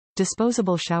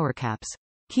Disposable shower caps.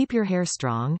 Keep your hair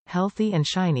strong, healthy and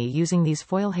shiny using these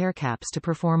foil hair caps to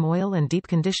perform oil and deep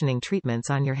conditioning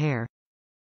treatments on your hair.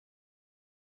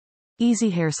 Easy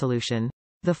hair solution.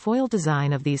 The foil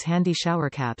design of these handy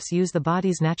shower caps use the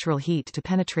body's natural heat to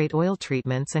penetrate oil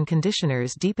treatments and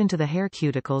conditioners deep into the hair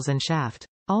cuticles and shaft.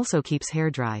 Also keeps hair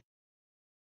dry.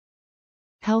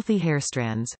 Healthy hair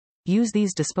strands. Use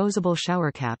these disposable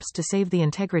shower caps to save the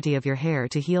integrity of your hair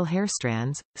to heal hair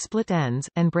strands, split ends,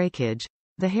 and breakage.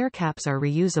 The hair caps are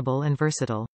reusable and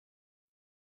versatile.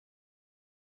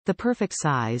 The perfect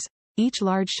size. Each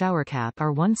large shower cap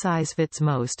are one size fits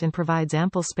most and provides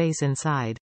ample space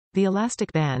inside. The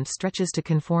elastic band stretches to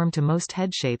conform to most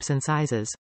head shapes and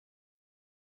sizes.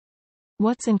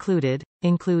 What's included?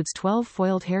 Includes 12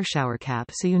 foiled hair shower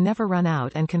caps so you never run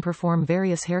out and can perform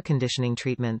various hair conditioning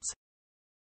treatments.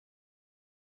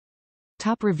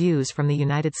 Top reviews from the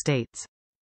United States.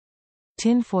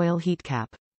 Tin foil heat cap.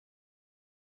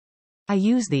 I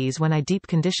use these when I deep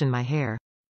condition my hair.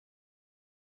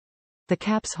 The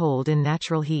caps hold in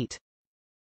natural heat.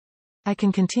 I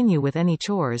can continue with any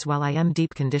chores while I am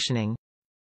deep conditioning.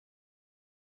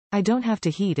 I don't have to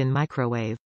heat in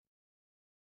microwave.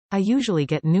 I usually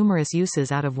get numerous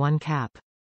uses out of one cap.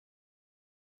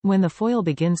 When the foil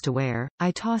begins to wear, I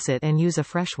toss it and use a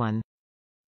fresh one.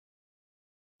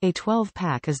 A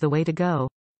 12-pack is the way to go.